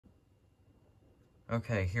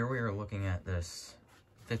Okay, here we are looking at this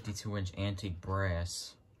 52-inch antique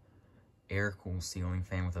brass AirCool ceiling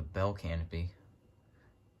fan with a bell canopy.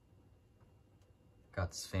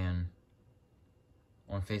 Got this fan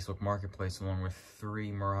on Facebook Marketplace along with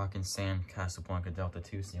 3 Moroccan Sand Casablanca Delta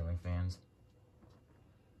 2 ceiling fans.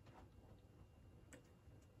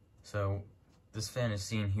 So this fan is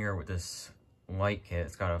seen here with this light kit.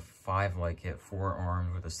 It's got a 5 light kit, 4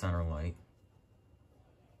 arms with a center light,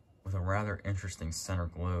 with a rather interesting center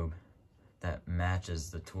globe that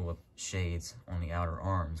matches the tulip shades on the outer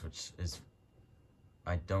arms, which is,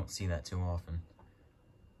 I don't see that too often.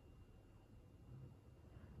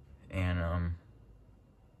 And I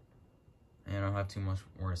don't have too much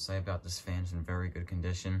more to say about this fan. It's in very good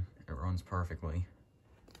condition. It runs perfectly.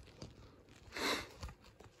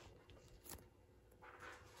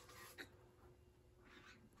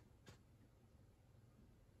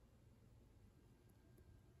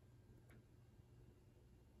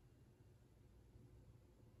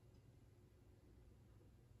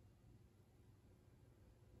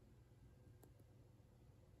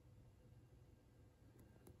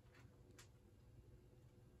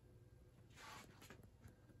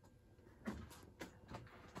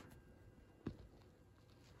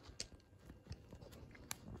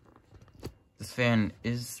 This fan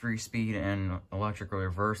is 3-speed and electrically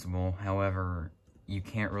reversible. However, you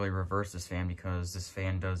can't really reverse this fan because this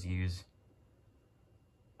fan does use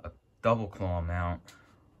a double claw mount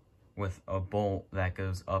with a bolt that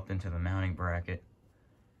goes up into the mounting bracket.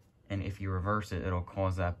 And if you reverse it, it'll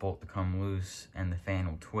cause that bolt to come loose and the fan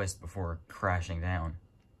will twist before crashing down,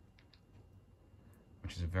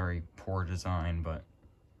 which is a very poor design, but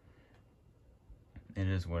it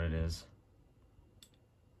is what it is.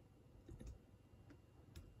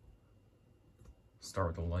 Start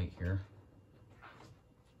with the light here.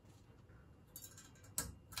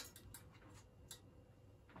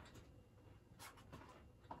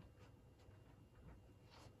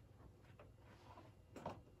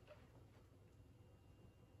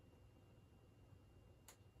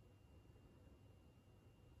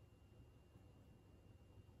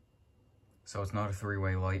 So it's not a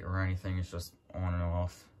 3-way light or anything, it's just on and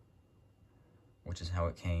off, which is how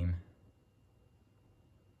it came.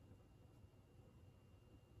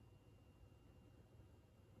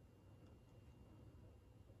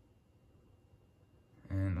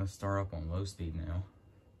 And let's start up on low speed now.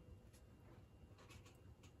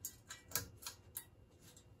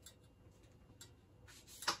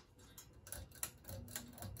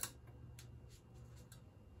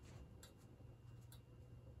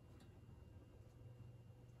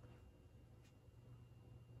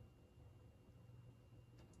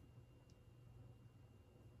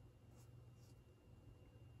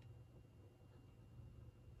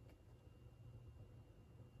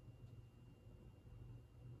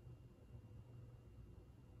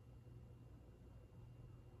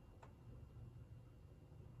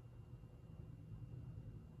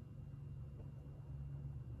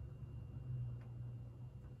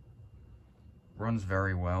 Runs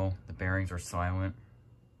very well. The bearings are silent.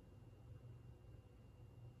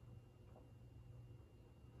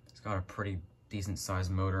 It's got a pretty decent sized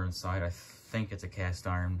motor inside. I think it's a cast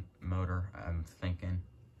iron motor, I'm thinking,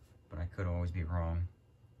 but I could always be wrong.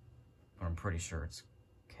 But I'm pretty sure it's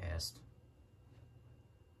cast.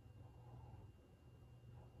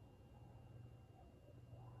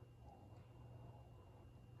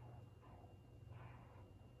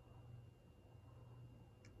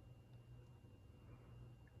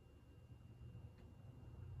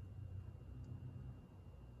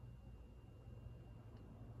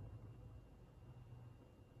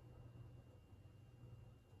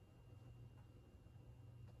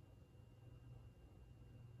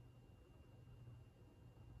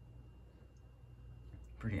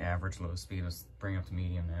 Pretty average low speed. Let's bring up to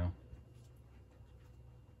medium now.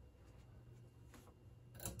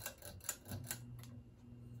 It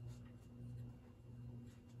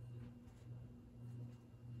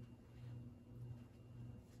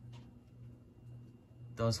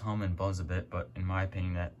does hum and buzz a bit, but in my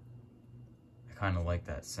opinion, I kind of like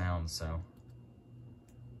that sound, so.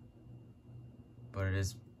 But it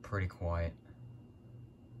is pretty quiet.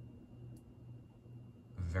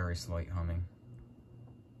 Very slight humming.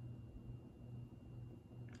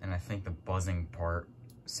 And I think the buzzing part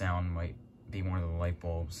sound might be one of the light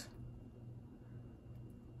bulbs.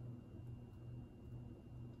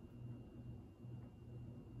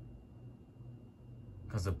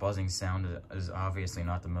 Because the buzzing sound is obviously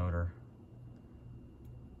not the motor,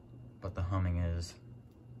 but the humming is.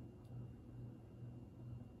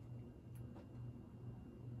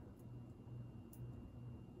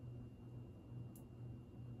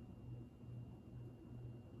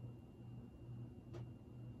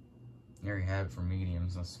 There you have it for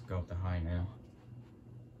mediums. Let's go up to high now.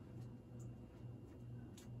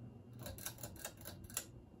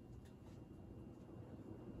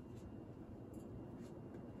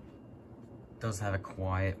 It does have a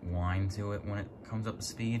quiet whine to it when it comes up to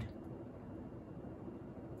speed.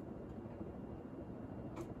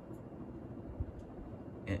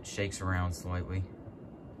 It shakes around slightly.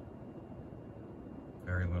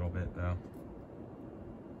 Very little bit though.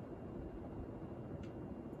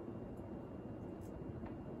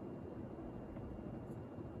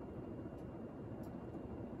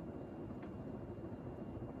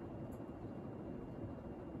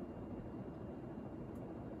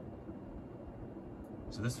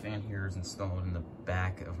 So this fan here is installed in the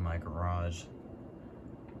back of my garage,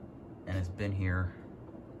 and it's been here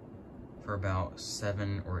for about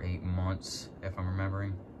 7 or 8 months, if I'm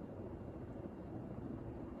remembering.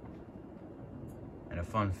 And a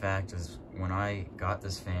fun fact is, when I got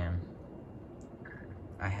this fan,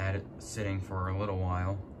 I had it sitting for a little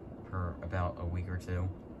while, for about a week or two,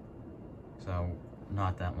 so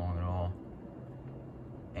not that long at all.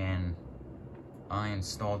 And I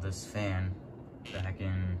installed this fan back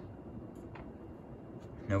in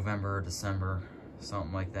November or December,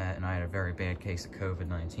 something like that, and I had a very bad case of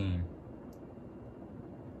COVID-19.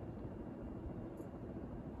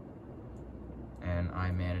 And I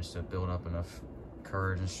managed to build up enough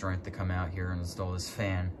courage and strength to come out here and install this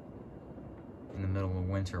fan in the middle of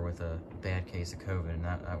winter with a bad case of COVID, and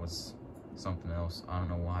that was something else. I don't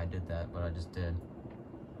know why I did that, but I just did.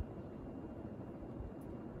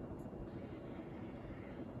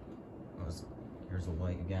 Here's the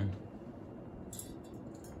light again.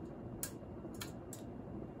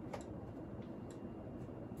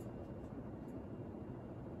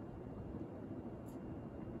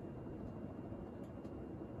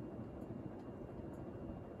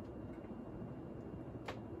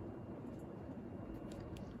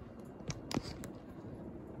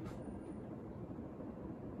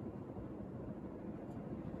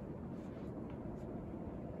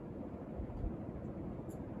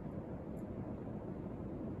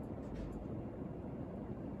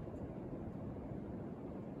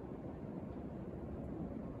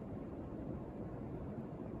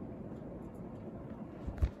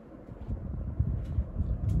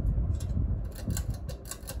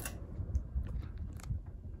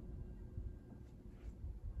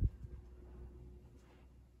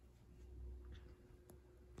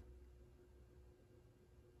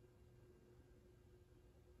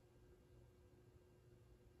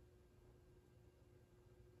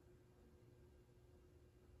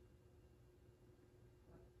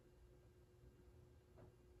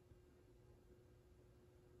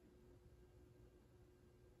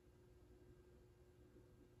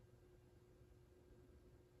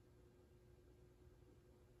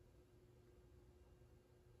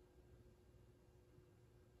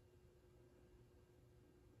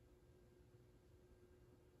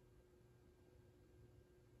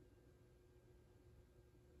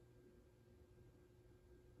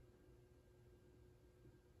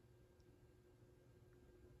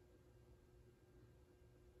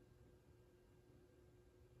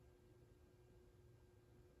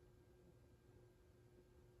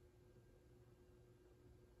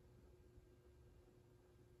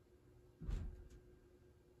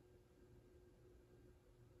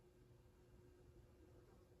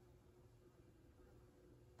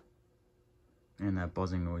 And that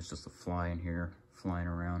buzzing noise, just a fly in here flying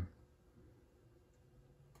around.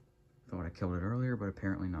 Thought I killed it earlier, but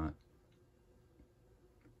apparently not.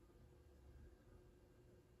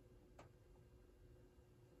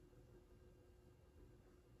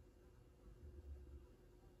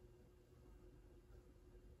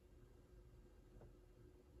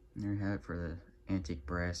 And there you have it for the antique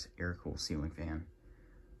brass AirCool ceiling fan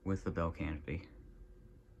with the bell canopy.